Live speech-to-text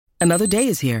Another day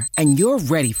is here, and you're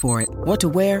ready for it. What to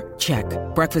wear? Check.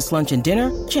 Breakfast, lunch, and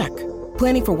dinner? Check.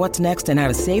 Planning for what's next and how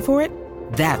to save for it?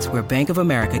 That's where Bank of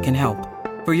America can help.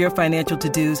 For your financial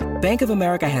to-dos, Bank of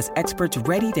America has experts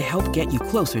ready to help get you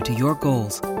closer to your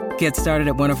goals. Get started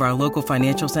at one of our local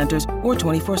financial centers or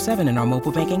 24/7 in our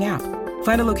mobile banking app.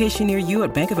 Find a location near you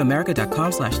at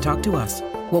bankofamerica.com/talktous.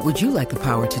 What would you like the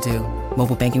power to do?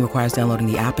 Mobile banking requires downloading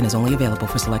the app and is only available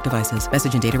for select devices.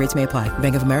 Message and data rates may apply.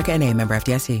 Bank of America N.A., member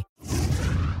FDIC.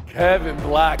 Kevin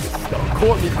Blackstone,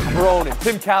 Courtney Cronin,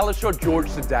 Tim Calishaw, George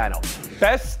Sedano.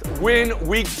 Best win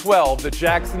Week 12, the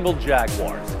Jacksonville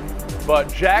Jaguars.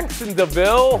 But Jackson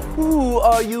DeVille, who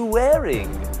are you wearing?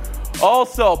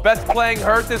 Also, best playing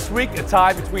hurt this week, a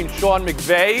tie between Sean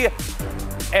McVay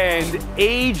and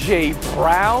A.J.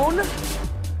 Brown.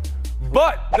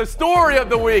 But the story of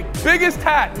the week, biggest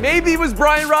hat, maybe it was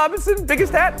Brian Robinson,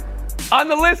 biggest hat on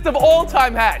the list of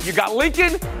all-time hat. You got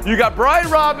Lincoln, you got Brian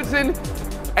Robinson,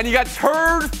 and you got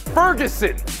Turd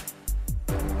Ferguson.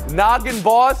 Noggin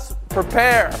boss,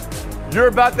 prepare. You're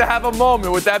about to have a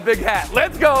moment with that big hat.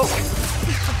 Let's go.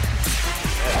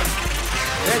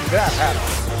 Take that hat on.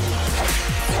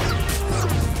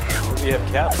 We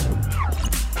have caps.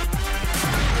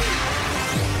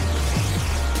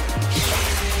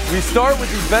 We start with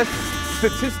the best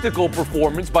statistical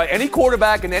performance by any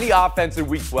quarterback in any offense in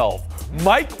Week 12.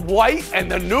 Mike White and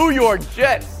the New York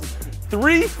Jets.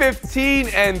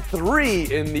 3-15-3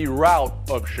 in the rout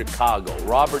of Chicago.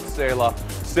 Robert Saleh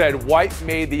said White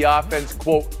made the offense,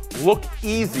 quote, look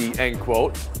easy, end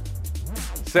quote.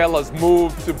 Saleh's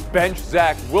move to bench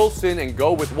Zach Wilson and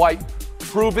go with White,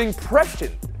 proving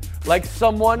prescient, like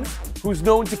someone who's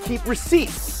known to keep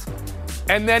receipts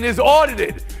and then is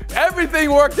audited.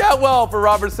 Everything worked out well for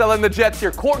Robert Saleh and the Jets here.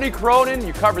 Courtney Cronin,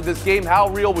 you covered this game. How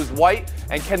real was White?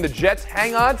 And can the Jets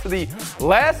hang on to the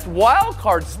last wild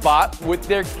card spot with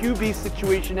their QB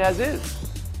situation as is?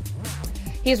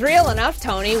 He's real enough,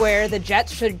 Tony, where the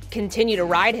Jets should continue to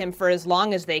ride him for as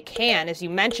long as they can. As you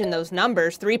mentioned, those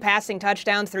numbers, 3 passing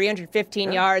touchdowns,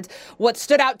 315 yards. What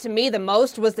stood out to me the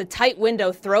most was the tight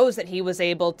window throws that he was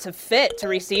able to fit to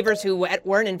receivers who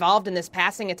weren't involved in this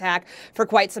passing attack for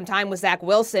quite some time with Zach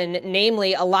Wilson,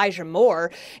 namely Elijah Moore.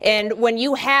 And when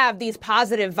you have these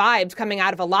positive vibes coming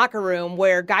out of a locker room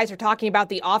where guys are talking about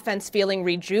the offense feeling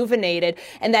rejuvenated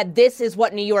and that this is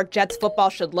what New York Jets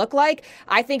football should look like,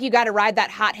 I think you got to ride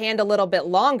that hot hand a little bit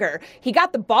longer. He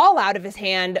got the ball out of his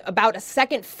hand about a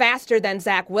second faster than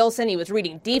Zach Wilson. He was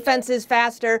reading defenses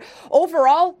faster.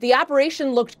 Overall, the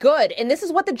operation looked good, and this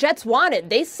is what the Jets wanted.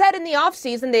 They said in the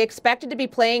offseason they expected to be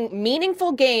playing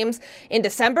meaningful games in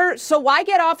December, so why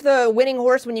get off the winning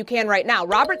horse when you can right now?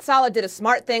 Robert Saleh did a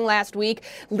smart thing last week,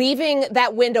 leaving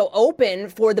that window open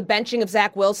for the benching of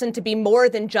Zach Wilson to be more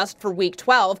than just for Week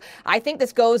 12. I think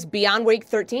this goes beyond Week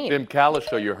 13. Tim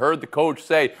Calishaw, you heard the coach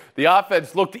say the offense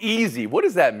looked easy. What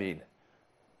does that mean?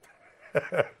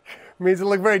 It means it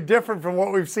looked very different from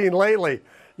what we've seen lately.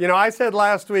 You know, I said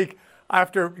last week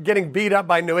after getting beat up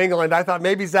by New England, I thought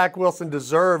maybe Zach Wilson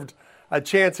deserved a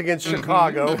chance against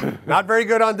Chicago. Not very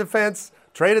good on defense.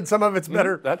 Traded some of its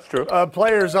better That's true.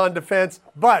 Players on defense.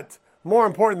 But more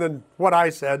important than what I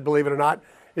said, believe it or not,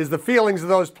 is the feelings of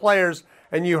those players.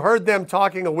 And you heard them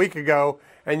talking a week ago,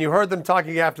 and you heard them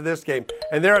talking after this game.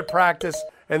 And they're at practice,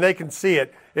 and they can see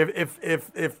it.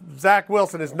 If Zach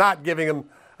Wilson is not giving him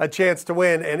a chance to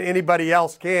win and anybody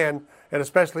else can, and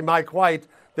especially Mike White,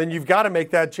 then you've got to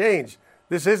make that change.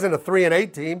 This isn't a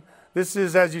 3-8 team. This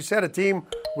is, as you said, a team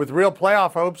with real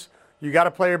playoff hopes. You got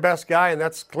to play your best guy, and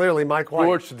that's clearly Mike White.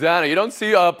 George Sedano, you don't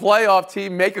see a playoff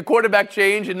team make a quarterback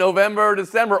change in November or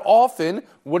December often.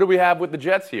 What do we have with the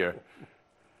Jets here?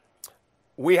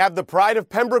 We have the pride of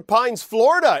Pembroke Pines,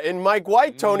 Florida, in Mike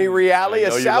White, Tony Reale,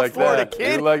 a South Florida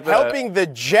kid helping the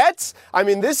Jets. I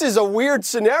mean, this is a weird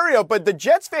scenario, but the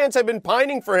Jets fans have been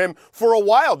pining for him for a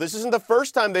while. This isn't the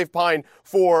first time they've pined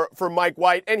for Mike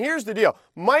White. And here's the deal.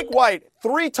 Mike White,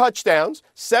 3 touchdowns,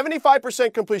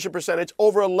 75% completion percentage,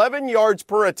 over 11 yards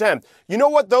per attempt. You know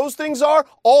what those things are?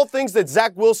 All things that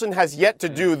Zach Wilson has yet to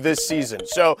do this season.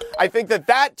 So I think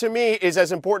that to me is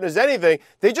as important as anything.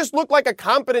 They just look like a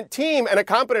competent team and a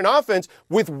competent offense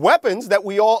with weapons that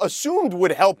we all assumed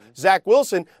would help Zach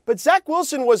Wilson. But Zach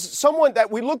Wilson was someone that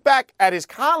we look back at his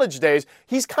college days.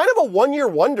 He's kind of a one-year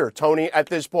wonder, Tony, at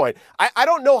this point. I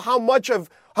don't know how much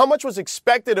was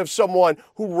expected of someone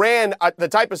who ran the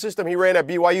type of system he ran at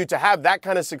BYU to have that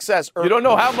kind of success? You don't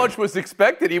know how much was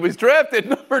expected. He was drafted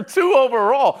number 2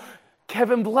 overall.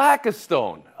 Kevin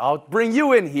Blackstone, I'll bring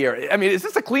you in here. I mean, is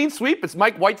this a clean sweep? It's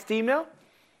Mike White's team now?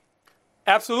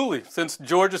 Absolutely. Since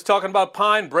George is talking about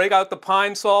Pine, break out the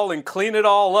Pine Sol and clean it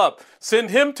all up.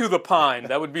 Send him to the Pine.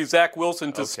 That would be Zach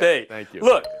Wilson to stay. Thank you.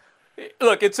 Look,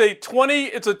 it's a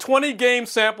 20 game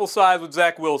sample size with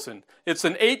Zach Wilson. It's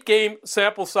an 8 game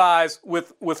sample size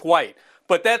with White.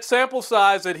 But that sample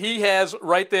size that he has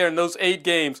right there in those 8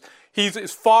 games,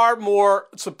 he's far more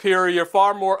superior,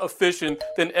 far more efficient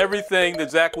than everything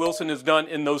that Zach Wilson has done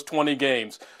in those 20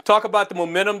 games. Talk about the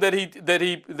momentum that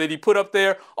he put up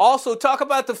there. Also, talk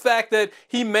about the fact that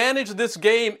he managed this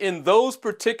game in those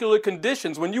particular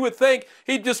conditions. When you would think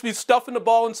he'd just be stuffing the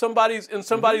ball in somebody's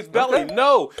belly. Okay.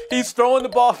 No, he's throwing the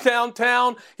ball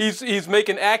downtown. He's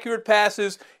making accurate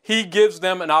passes. He gives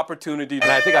them an opportunity. And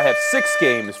I think I have 6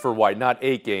 games for White, not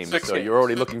 8 games. 6 so games. You're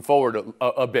already looking forward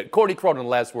a bit. Courtney Cronin,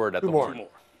 last word at the moment.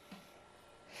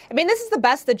 I mean, this is the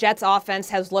best the Jets offense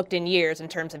has looked in years in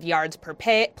terms of yards per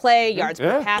play, yards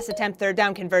per pass attempt, third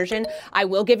down conversion. I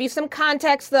will give you some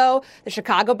context, though. The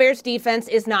Chicago Bears defense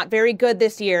is not very good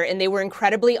this year, and they were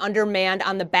incredibly undermanned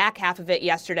on the back half of it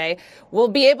yesterday. We'll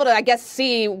be able to, I guess,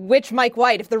 see which Mike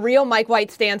White, if the real Mike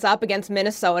White stands up against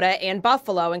Minnesota and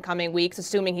Buffalo in coming weeks,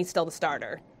 assuming he's still the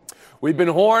starter. We've been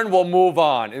Horn. We'll move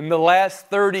on. In the last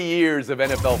 30 years of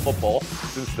NFL football,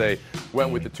 since they went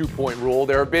with the 2-point rule,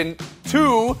 there have been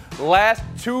 2 last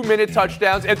 2-minute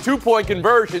touchdowns and 2-point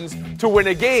conversions to win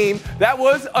a game. That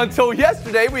was until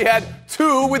yesterday. We had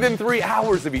 2 within 3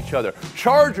 hours of each other.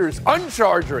 Chargers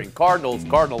unchargering, Cardinals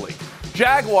cardinaling.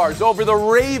 Jaguars over the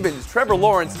Ravens. Trevor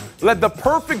Lawrence led the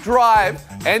perfect drive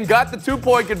and got the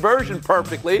 2-point conversion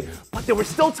perfectly, but there was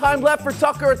still time left for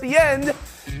Tucker at the end.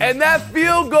 And that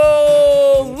field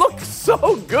goal looked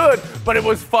so good, but it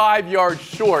was 5 yards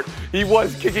short. He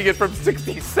was kicking it from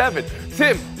 67.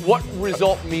 Tim, what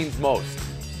result means most?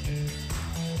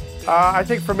 I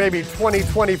think for maybe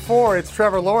 2024, it's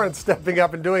Trevor Lawrence stepping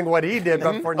up and doing what he did.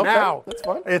 But for now, that's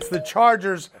fine. It's the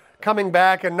Chargers coming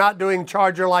back and not doing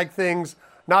Charger-like things,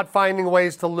 not finding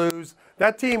ways to lose.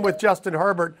 That team with Justin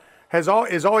Herbert is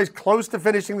always close to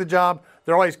finishing the job.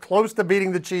 They're always close to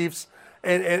beating the Chiefs.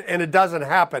 And it doesn't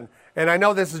happen. And I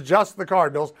know this is just the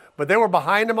Cardinals, but they were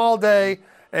behind them all day,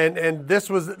 and this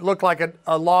looked like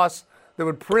a loss that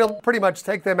would pretty much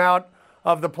take them out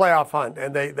of the playoff hunt.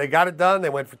 And they got it done. They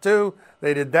went for 2.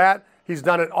 They did that. He's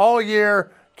done it all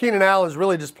year. Keenan Allen has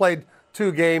really just played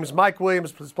 2 games. Mike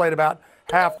Williams has played about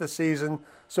half the season,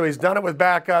 so he's done it with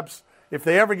backups. If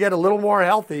they ever get a little more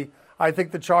healthy, I think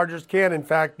the Chargers can, in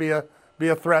fact, be a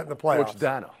threat in the playoffs. Coach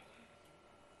Dano.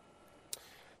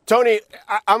 Tony,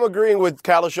 I'm agreeing with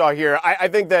Kalishaw here. I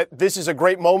think that this is a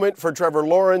great moment for Trevor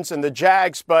Lawrence and the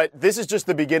Jags, but this is just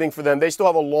the beginning for them. They still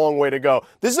have a long way to go.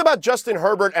 This is about Justin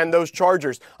Herbert and those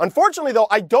Chargers. Unfortunately, though,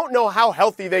 I don't know how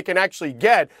healthy they can actually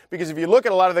get, because if you look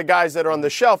at a lot of the guys that are on the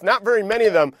shelf, not very many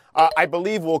of them, I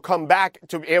believe, will come back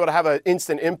to be able to have an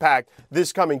instant impact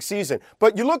this coming season.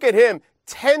 But you look at him,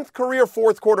 10th career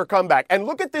fourth quarter comeback. And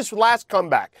look at this last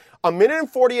comeback. 1 minute and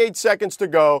 48 seconds to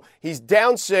go. He's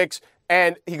down 6.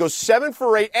 And he goes 7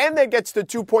 for 8 and then gets the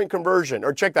 2-point conversion,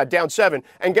 or check that, down 7,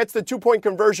 and gets the 2-point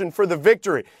conversion for the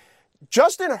victory.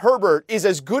 Justin Herbert is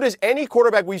as good as any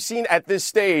quarterback we've seen at this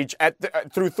stage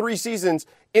through 3 seasons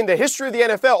in the history of the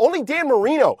NFL. Only Dan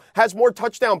Marino has more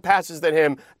touchdown passes than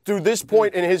him through this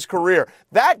point in his career.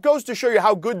 That goes to show you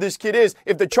how good this kid is.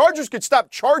 If the Chargers could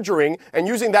stop chargering and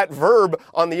using that verb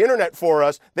on the internet for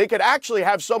us, they could actually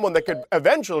have someone that could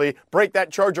eventually break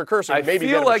that Charger curse and maybe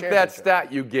get I feel like a that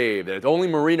stat you gave, that only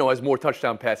Marino has more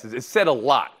touchdown passes, it said a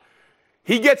lot.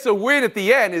 He gets a win at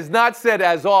the end is not said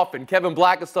as often. Kevin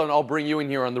Blackistone, I'll bring you in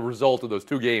here on the result of those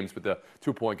 2 games with the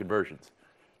 2-point conversions.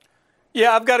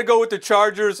 Yeah, I've got to go with the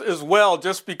Chargers as well,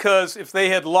 just because if they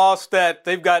had lost that,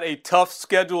 they've got a tough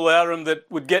schedule at them that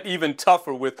would get even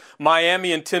tougher with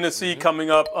Miami and Tennessee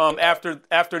coming up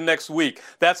after next week.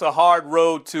 That's a hard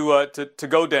road to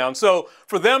go down. So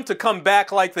for them to come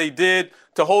back like they did,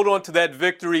 to hold on to that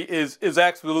victory is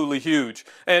absolutely huge.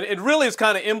 And it really is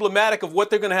kind of emblematic of what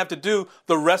they're going to have to do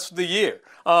the rest of the year.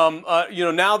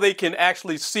 Now they can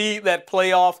actually see that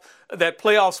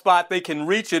playoff spot. They can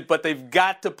reach it, but they've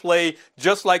got to play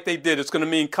just like they did. It's going to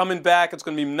mean coming back. It's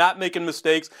going to mean not making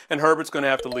mistakes, and Herbert's going to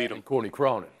have to lead them. Courtney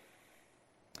Cronin.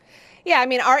 Yeah, I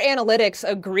mean, our analytics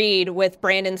agreed with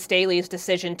Brandon Staley's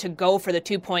decision to go for the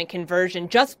 2-point conversion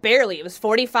just barely. It was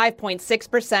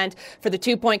 45.6% for the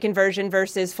 2-point conversion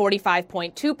versus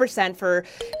 45.2% for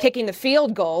kicking the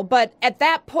field goal. But at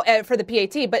that point, for the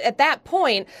PAT, but at that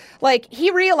point, like,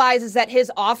 he realizes that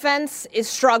his offense is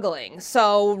struggling.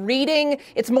 So reading,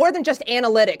 it's more than just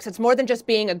analytics. It's more than just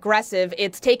being aggressive.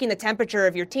 It's taking the temperature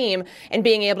of your team and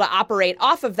being able to operate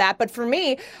off of that. But for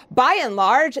me, by and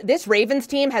large, this Ravens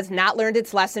team has not not learned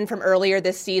its lesson from earlier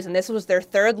this season. This was their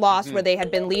third loss where they had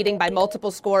been leading by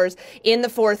multiple scores in the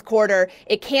fourth quarter.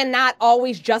 It cannot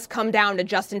always just come down to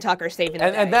Justin Tucker saving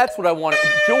the day. And that's what I wanted.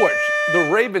 George, the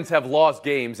Ravens have lost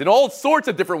games in all sorts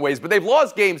of different ways, but they've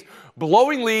lost games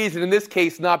blowing leads, and in this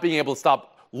case, not being able to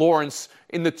stop Lawrence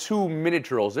in the 2-minute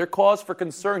drills. There's cause for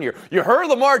concern here. You heard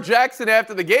Lamar Jackson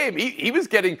after the game. He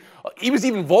was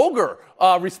even vulgar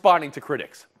responding to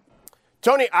critics.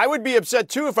 Tony, I would be upset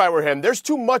too if I were him. There's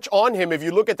too much on him if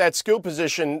you look at that skill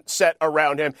position set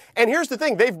around him. And here's the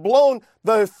thing. They've blown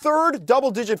the third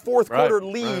double-digit fourth quarter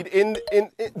lead in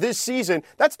this season.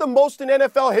 That's the most in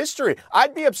NFL history.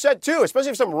 I'd be upset too, especially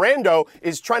if some rando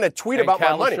is trying to tweet about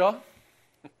my money.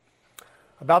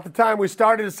 About the time we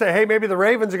started to say, hey, maybe the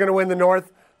Ravens are going to win the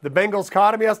North, the Bengals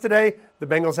caught them yesterday. The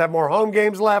Bengals have more home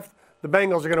games left. The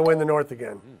Bengals are going to win the North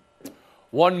again.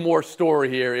 One more story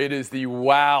here. It is the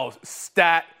wow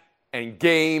stat and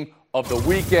game of the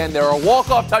weekend. There are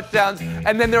walk-off touchdowns,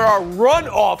 and then there are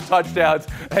run-off touchdowns.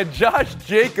 And Josh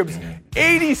Jacobs,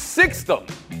 86th them.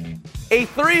 A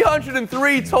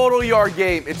 303 total yard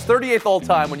game. It's 38th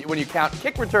all-time when you count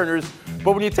kick returners.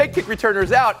 But when you take kick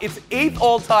returners out, it's 8th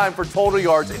all-time for total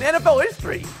yards in NFL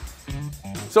history.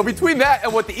 So between that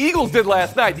and what the Eagles did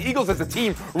last night, the Eagles as a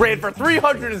team ran for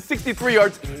 363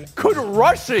 yards. Could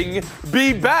rushing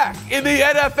be back in the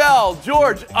NFL?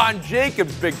 George, on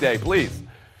Jacobs' big day, please.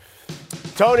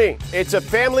 Tony, it's a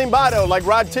family motto, like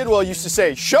Rod Tidwell used to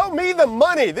say. Show me the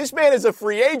money. This man is a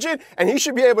free agent, and he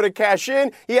should be able to cash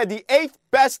in. He had the 8th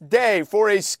best day for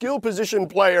a skill position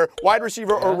player, wide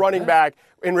receiver or running back,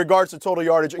 in regards to total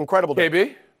yardage. Incredible day.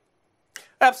 KB?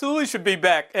 Absolutely should be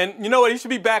back. And you know what? He should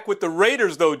be back with the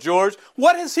Raiders, though, George.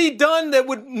 What has he done that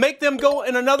would make them go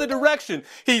in another direction?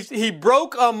 He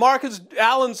broke Marcus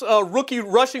Allen's rookie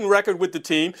rushing record with the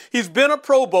team. He's been a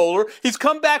Pro Bowler. He's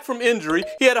come back from injury.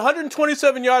 He had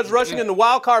 127 yards rushing in the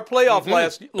wild card playoff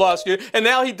last year, and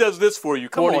now he does this for you.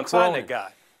 Come on, sign that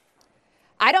guy.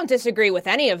 I don't disagree with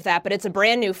any of that, but it's a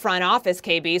brand new front office,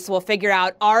 KB, so we'll figure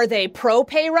out, are they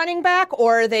pro-pay running back,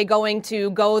 or are they going to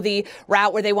go the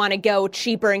route where they want to go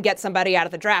cheaper and get somebody out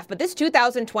of the draft? But this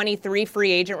 2023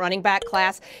 free agent running back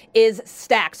class is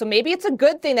stacked, so maybe it's a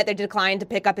good thing that they declined to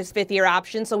pick up his fifth-year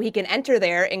option so he can enter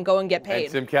there and go and get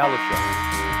paid. And Tim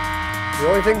Calishaw. The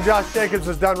only thing Josh Jacobs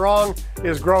has done wrong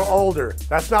is grow older.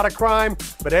 That's not a crime,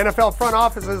 but NFL front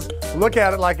offices look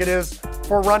at it like it is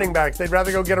for running backs. They'd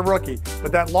rather go get a rookie.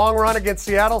 But that long run against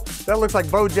Seattle, that looks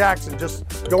like Bo Jackson just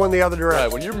going the other direction.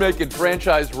 Right, when you're making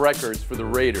franchise records for the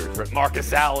Raiders, right?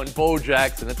 Marcus Allen, Bo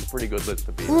Jackson, that's a pretty good list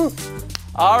to be on.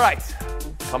 All right,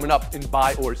 coming up in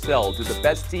Buy or Sell, to the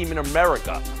best team in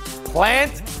America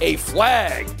plant a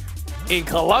flag in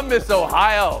Columbus,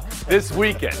 Ohio this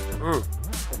weekend.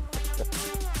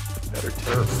 Better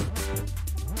turf.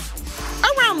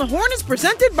 Around the Horn is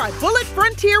presented by Bullet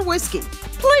Frontier Whiskey.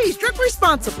 Please drink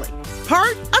responsibly.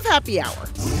 Part of Happy Hour.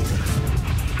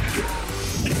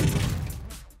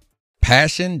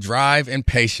 Passion, drive, and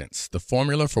patience. The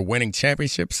formula for winning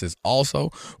championships is also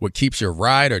what keeps your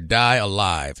ride or die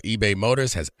alive. eBay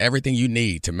Motors has everything you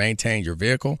need to maintain your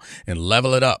vehicle and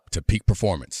level it up to peak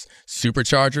performance.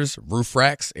 Superchargers, roof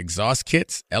racks, exhaust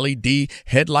kits, LED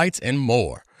headlights, and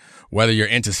more. Whether you're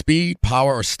into speed,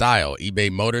 power, or style,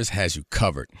 eBay Motors has you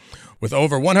covered. With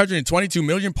over 122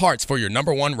 million parts for your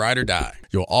number one ride or die,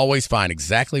 you'll always find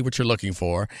exactly what you're looking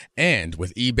for. And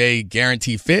with eBay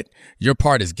Guarantee Fit, your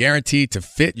part is guaranteed to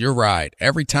fit your ride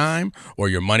every time or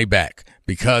your money back.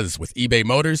 Because with eBay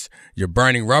Motors, you're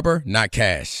burning rubber, not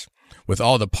cash. With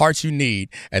all the parts you need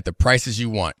at the prices you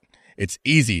want, it's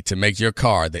easy to make your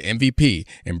car the MVP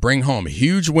and bring home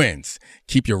huge wins.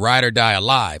 Keep your ride or die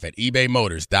alive at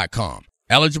ebaymotors.com.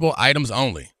 Eligible items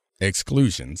only.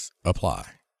 Exclusions apply.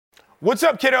 What's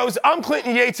up, kiddos? I'm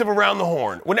Clinton Yates of Around the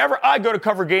Horn. Whenever I go to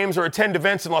cover games or attend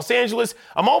events in Los Angeles,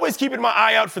 I'm always keeping my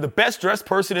eye out for the best dressed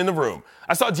person in the room.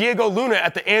 I saw Diego Luna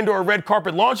at the Andor Red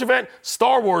Carpet launch event,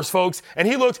 Star Wars, folks, and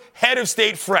he looked head of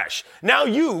state fresh. Now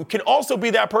you can also be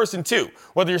that person too,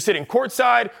 whether you're sitting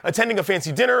courtside, attending a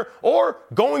fancy dinner, or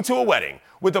going to a wedding.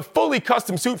 With a fully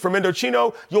custom suit from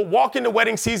Indochino, you'll walk into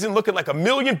wedding season looking like $1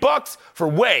 million for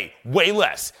way, way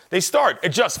less. They start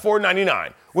at just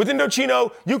 $4.99. With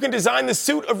Indochino, you can design the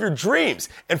suit of your dreams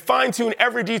and fine-tune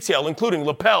every detail, including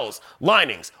lapels,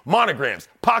 linings, monograms,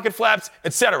 pocket flaps,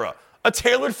 etc. A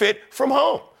tailored fit from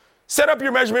home. Set up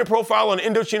your measurement profile on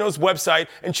Indochino's website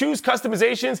and choose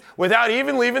customizations without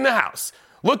even leaving the house.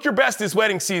 Look your best this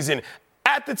wedding season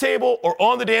at the table or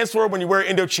on the dance floor when you wear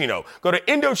Indochino. Go to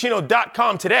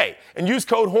Indochino.com today and use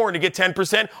code HORN to get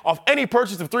 10% off any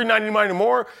purchase of $3.99 or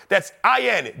more. That's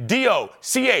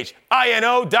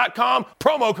INDOCHINO.com,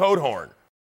 promo code HORN.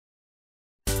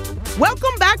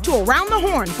 Welcome back to Around the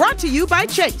Horn, brought to you by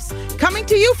Chase. Coming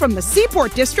to you from the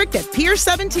Seaport District at Pier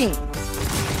 17.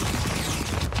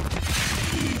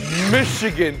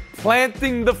 Michigan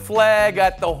planting the flag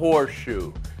at the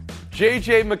Horseshoe.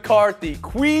 J.J. McCarthy,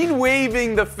 queen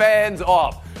waving the fans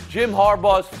off. Jim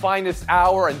Harbaugh's finest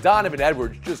hour, and Donovan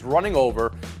Edwards just running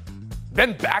over,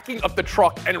 then backing up the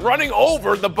truck and running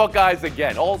over the Buckeyes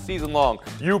again. All season long,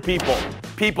 you people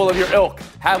of your ilk,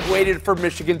 have waited for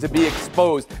Michigan to be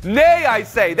exposed. Nay, I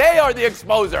say, they are the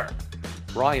exposer.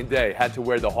 Ryan Day had to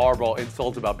wear the Harbaugh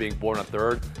insult about being born a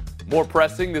third. More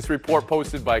pressing, this report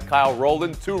posted by Kyle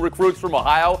Rowland, 2 recruits from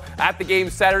Ohio at the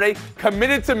game Saturday,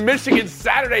 committed to Michigan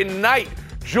Saturday night.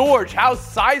 George, how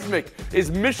seismic is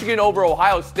Michigan over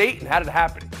Ohio State, and how did it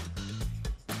happen?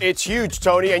 It's huge,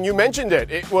 Tony, and you mentioned it.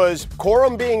 It was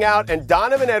Corum being out, and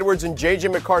Donovan Edwards and J.J.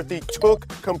 McCarthy took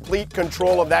complete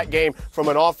control of that game from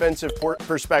an offensive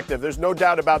perspective. There's no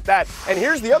doubt about that. And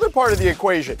here's the other part of the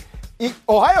equation.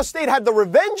 Ohio State had the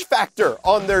revenge factor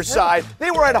on their side. They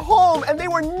were at home, and they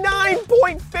were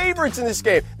 9-point favorites in this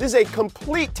game. This is a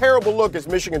complete terrible look as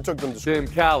Michigan took them to school. Tim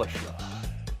Kalisha.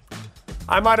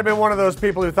 I might have been one of those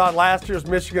people who thought last year's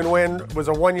Michigan win was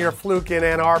a one-year fluke in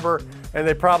Ann Arbor, and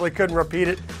they probably couldn't repeat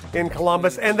it in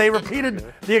Columbus. And they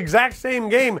repeated the exact same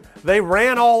game. They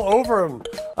ran all over them.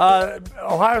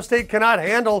 Ohio State cannot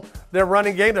handle their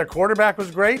running game. Their quarterback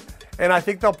was great, and I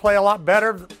think they'll play a lot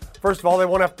better. First of all, they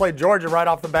won't have to play Georgia right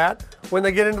off the bat when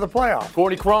they get into the playoffs.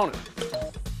 Courtney Cronin.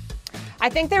 I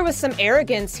think there was some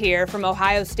arrogance here from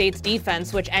Ohio State's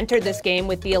defense, which entered this game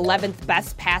with the 11th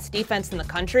best pass defense in the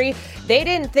country. They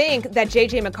didn't think that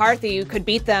J.J. McCarthy could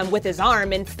beat them with his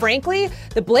arm. And frankly,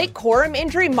 the Blake Corum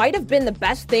injury might have been the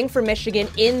best thing for Michigan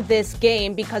in this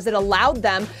game because it allowed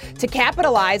them to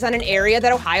capitalize on an area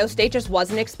that Ohio State just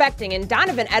wasn't expecting. And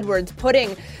Donovan Edwards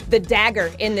putting the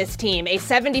dagger in this team. A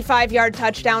 75-yard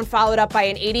touchdown followed up by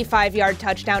an 85-yard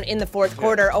touchdown in the fourth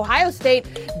quarter. Ohio State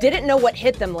didn't know what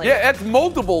hit them later. Yeah, that's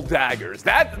multiple daggers.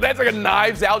 That's like a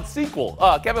Knives Out sequel.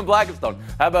 Kevin Blackistone,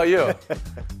 how about you?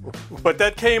 But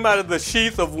that came out of the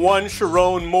sheath of one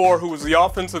Sharon Moore, who was the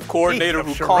offensive coordinator,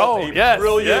 who called a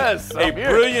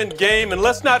brilliant game. And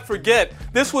let's not forget,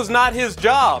 this was not his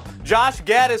job. Josh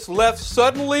Gaddis left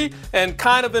suddenly and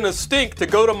kind of in a stink to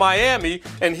go to Miami,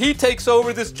 and he takes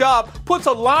over this job, puts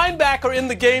a linebacker in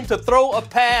the game to throw a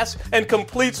pass, and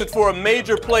completes it for a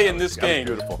major play in this game.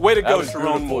 Beautiful. Way to go,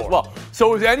 Sharon Moore. Well,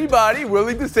 so is anybody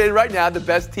willing to say right now the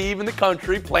best team in the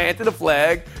country planted a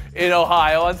flag in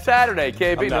Ohio on Saturday?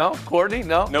 KB, no? Courtney,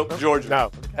 no? Nope. Georgia.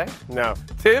 No. Okay. No.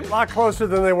 Tim? A lot closer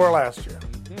than they were last year.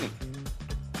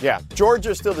 Yeah,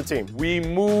 Georgia's still the team. We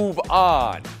move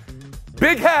on.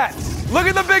 Big hats. Look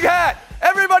at the big hat.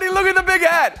 Everybody look at the big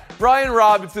hat. Brian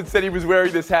Robinson said he was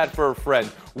wearing this hat for a friend.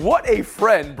 What a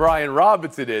friend Brian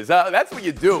Robinson is. That's what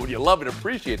you do when you love and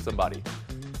appreciate somebody.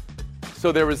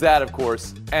 So there was that, of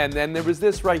course. And then there was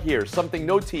this right here, something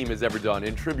no team has ever done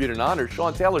in tribute and honor.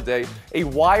 Sean Taylor Day, a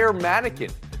wire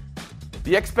mannequin.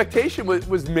 The expectation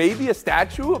was maybe a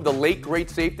statue of the late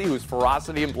great safety whose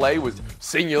ferocity in play was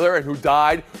singular and who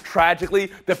died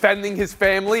tragically defending his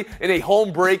family in a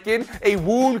home break-in, a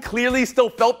wound clearly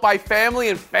still felt by family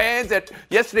and fans at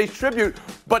yesterday's tribute.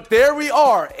 But there we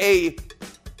are, a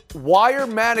wire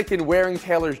mannequin wearing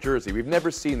Taylor's jersey. We've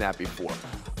never seen that before.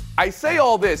 I say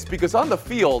all this because on the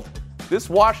field, this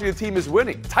Washington team is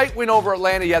winning. Tight win over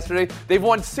Atlanta yesterday. They've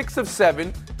won 6 of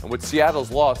 7, and with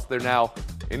Seattle's loss, they're now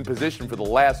in position for the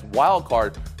last wild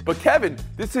card. But Kevin,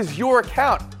 this is your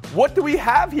account. What do we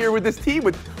have here with this team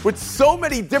with so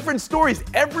many different stories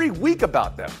every week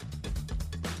about them?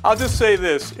 I'll just say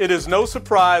this. It is no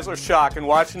surprise or shock in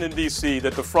Washington, D.C.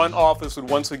 that the front office would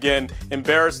once again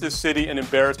embarrass this city and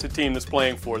embarrass the team that's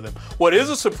playing for them. What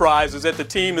is a surprise is that the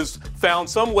team has found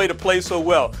some way to play so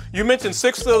well. You mentioned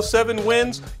 6 of those 7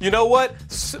 wins. You know what?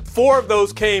 4 of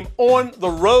those came on the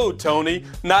road, Tony,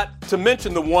 not to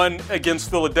mention the one against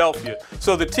Philadelphia.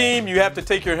 So the team, you have to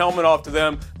take your helmet off to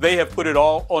them. They have put it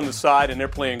all on the side, and they're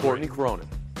playing great. Courtney Cronin.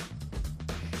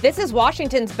 This is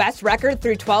Washington's best record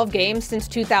through 12 games since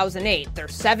 2008. They're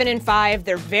 7-5.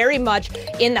 They're very much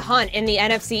in the hunt in the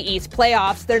NFC East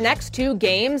playoffs. Their next 2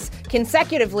 games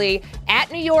consecutively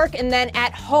at New York and then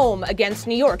at home against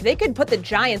New York. They could put the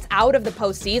Giants out of the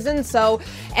postseason. So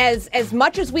as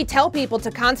much as we tell people to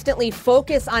constantly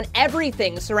focus on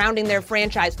everything surrounding their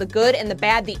franchise, the good and the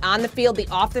bad, the on the field, the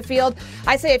off the field,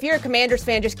 I say if you're a Commanders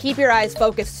fan, just keep your eyes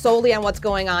focused solely on what's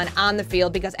going on the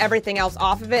field because everything else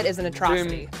off of it is an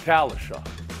atrocity. Kalisha.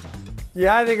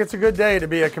 Yeah, I think it's a good day to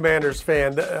be a Commanders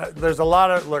fan. There's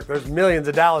there's millions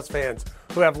of Dallas fans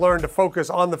who have learned to focus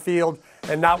on the field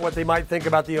and not what they might think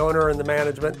about the owner and the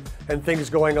management and things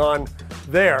going on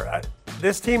there.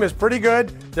 This team is pretty good.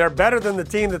 They're better than the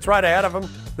team that's right ahead of them,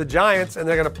 the Giants, and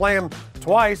they're going to play them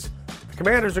twice. The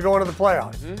Commanders are going to the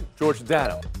playoffs. George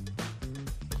Sedano.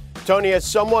 Tony, as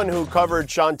someone who covered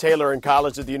Sean Taylor in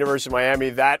college at the University of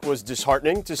Miami, that was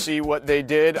disheartening to see what they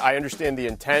did. I understand the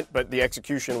intent, but the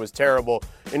execution was terrible.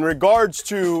 In regards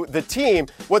to the team,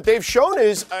 what they've shown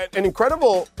is an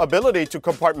incredible ability to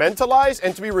compartmentalize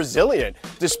and to be resilient,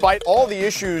 despite all the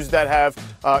issues that have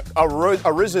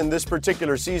arisen this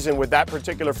particular season with that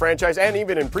particular franchise and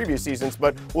even in previous seasons,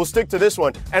 but we'll stick to this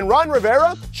one. And Ron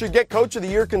Rivera should get Coach of the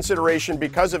Year consideration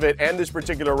because of it and this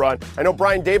particular run. I know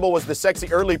Brian Daboll was the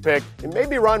sexy early pick. It may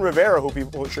be Ron Rivera who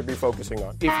people should be focusing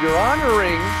on. If you're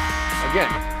honoring, again,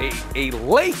 a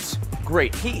late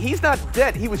great, he's not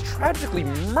dead. He was tragically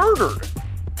murdered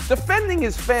defending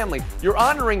his family. You're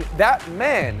honoring that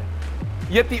man,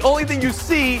 yet the only thing you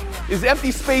see is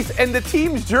empty space and the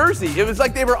team's jersey. It was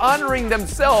like they were honoring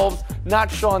themselves,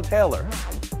 not Sean Taylor.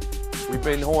 We've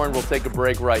been Horn. We'll take a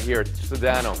break right here.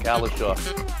 Sedano, Kalishaw.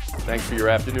 Thanks for your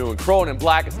afternoon. Cronin,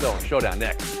 Blackistone. Showdown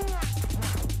next.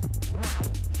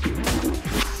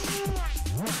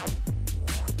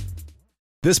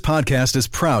 This podcast is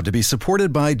proud to be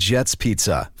supported by Jets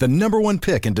Pizza, the #1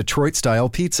 pick in Detroit-style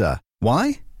pizza.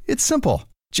 Why? It's simple.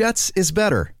 Jets is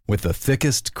better. With the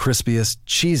thickest, crispiest,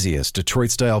 cheesiest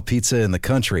Detroit-style pizza in the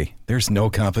country, there's no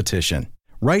competition.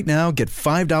 Right now, get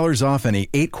 $5 off any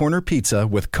 8-corner pizza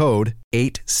with code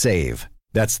 8SAVE.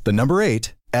 That's the number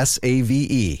 8,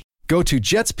 S-A-V-E. Go to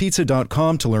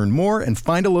jetspizza.com to learn more and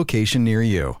find a location near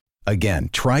you. Again,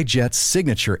 try Jet's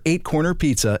signature 8-corner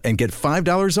pizza and get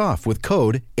 $5 off with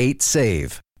code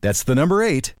 8SAVE. That's the number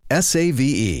 8,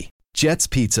 S-A-V-E. Jet's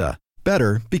Pizza.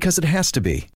 Better because it has to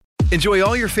be. Enjoy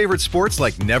all your favorite sports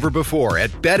like never before at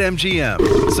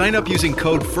BetMGM. Sign up using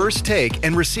code FIRSTTAKE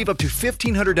and receive up to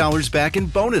 $1,500 back in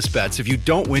bonus bets if you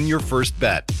don't win your first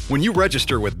bet. When you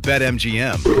register with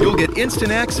BetMGM, you'll get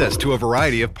instant access to a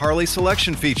variety of parlay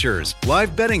selection features,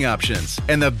 live betting options,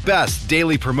 and the best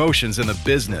daily promotions in the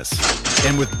business.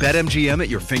 And with BetMGM at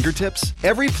your fingertips,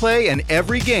 every play and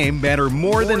every game matter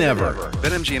more than ever.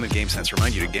 BetMGM and GameSense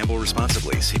remind you to gamble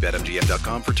responsibly. See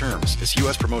BetMGM.com for terms. This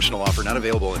U.S. promotional offer not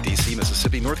available in D.C.,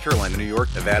 Mississippi, North Carolina, New York,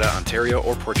 Nevada, Ontario,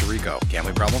 or Puerto Rico.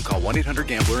 Gambling problem? Call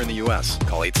 1-800-GAMBLER in the U.S.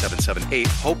 Call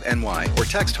 877-8-HOPE-NY or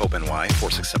text HOPE-NY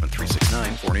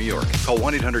 467-369 for New York. Call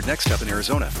 1-800-NEXT-STEP in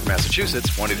Arizona. For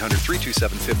Massachusetts,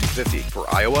 1-800-327-5050. For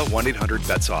Iowa,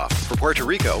 1-800-BETS-OFF. For Puerto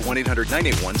Rico,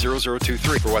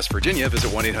 1-800-981-0023. For West Virginia,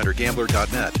 visit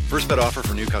 1-800-GAMBLER.net. First bet offer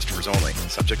for new customers only.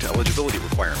 Subject to eligibility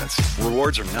requirements.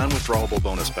 Rewards are non-withdrawable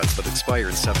bonus bets that expire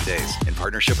in 7 days. In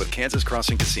partnership with Kansas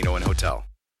Crossing Casino and Hotel.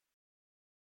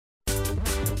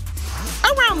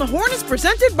 Around the Horn is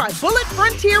presented by Bullet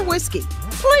Frontier Whiskey.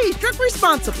 Please drink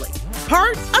responsibly.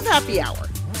 Part of Happy Hour.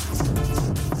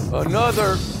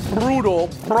 Another brutal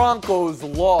Broncos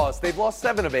loss. They've lost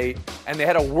 7 of 8, and they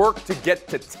had to work to get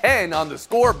to 10 on the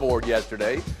scoreboard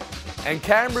yesterday. And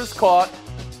cameras caught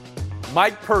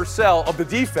Mike Purcell of the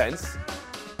defense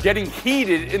getting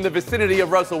heated in the vicinity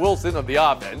of Russell Wilson of the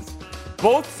offense.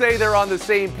 Both say they're on the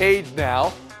same page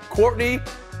now. Courtney,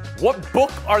 what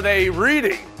book are they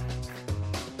reading?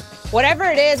 Whatever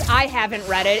it is, I haven't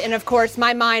read it. And of course,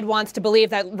 my mind wants to believe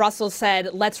that Russell said,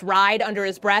 let's ride under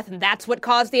his breath, and that's what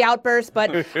caused the outburst.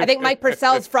 But I think Mike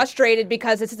Purcell's frustrated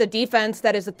because this is a defense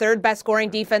that is the 3rd best scoring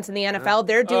defense in the NFL.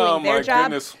 They're doing their job.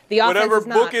 Goodness. The offense Whatever is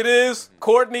not. book it is,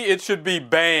 Courtney, it should be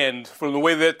banned from the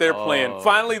way that they're playing.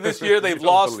 Finally, this year they've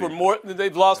lost for more.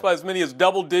 They've lost by as many as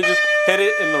double digits,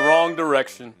 headed in the wrong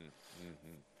direction.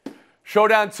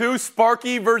 Showdown 2,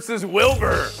 Sparky versus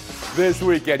Wilbur this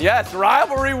weekend. Yes,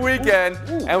 rivalry weekend,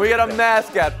 and we got a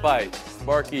mascot fight,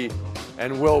 Sparky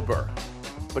and Wilbur.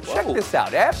 But check this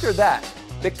out. After that,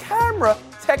 the camera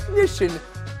technician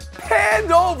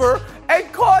panned over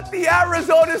and caught the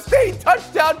Arizona State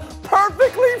touchdown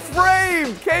perfectly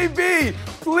framed. KB,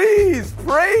 please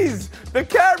praise the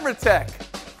camera tech.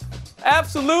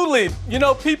 Absolutely. You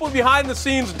know, people behind the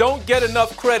scenes don't get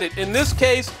enough credit. In this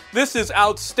case, this is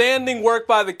outstanding work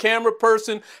by the camera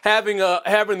person, having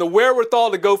the wherewithal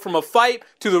to go from a fight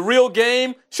to the real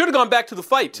game. Should have gone back to the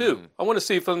fight, too. I want to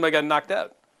see if somebody got knocked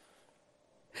out.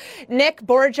 Nick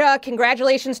Borgia,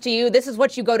 congratulations to you. This is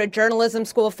what you go to journalism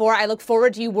school for. I look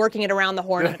forward to you working it around the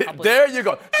Horn in a couple There years. you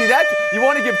go. See, that you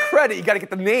want to give credit, you got to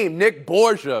get the name. Nick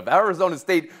Borgia, Arizona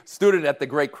State student at the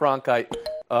Great Cronkite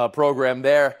program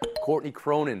there. Courtney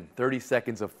Cronin, 30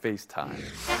 seconds of FaceTime.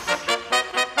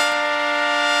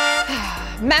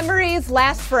 Memories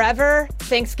last forever.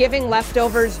 Thanksgiving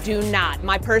leftovers do not.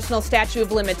 My personal statute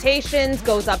of limitations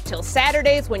goes up till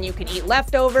Saturdays when you can eat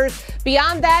leftovers.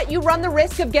 Beyond that, you run the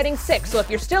risk of getting sick. So if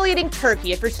you're still eating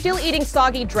turkey, if you're still eating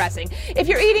soggy dressing, if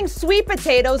you're eating sweet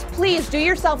potatoes, please do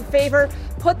yourself a favor.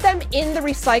 Put them in the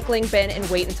recycling bin and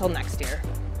wait until next year.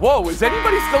 Whoa, is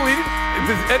anybody still eating?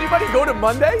 Does anybody go to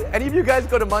Monday? Any of you guys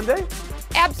go to Monday?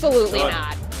 Absolutely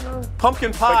not.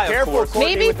 Pumpkin pie, But careful, of course.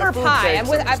 Courtney, Maybe with for the food pie. takes. I'm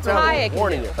with pie. I can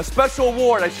Warning do. you. A special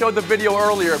award. I showed the video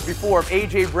earlier before of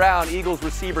A.J. Brown, Eagles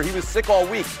receiver. He was sick all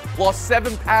week, lost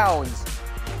 7 pounds.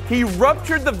 He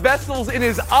ruptured the vessels in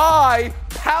his eye,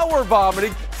 power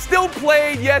vomiting, still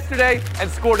played yesterday, and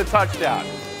scored a touchdown.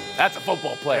 That's a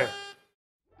football player.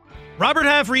 Robert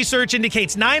Half research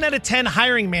indicates 9 out of 10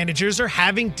 hiring managers are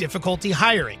having difficulty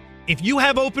hiring. If you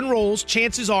have open roles,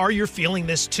 chances are you're feeling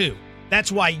this too. That's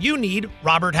why you need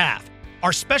Robert Half.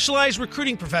 Our specialized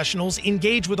recruiting professionals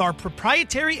engage with our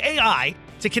proprietary AI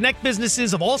to connect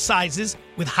businesses of all sizes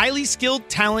with highly skilled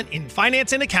talent in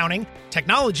finance and accounting,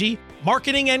 technology,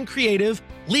 marketing and creative,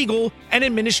 legal, and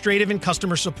administrative and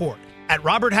customer support. At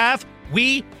Robert Half,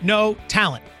 we know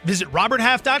talent. Visit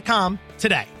roberthalf.com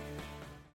today.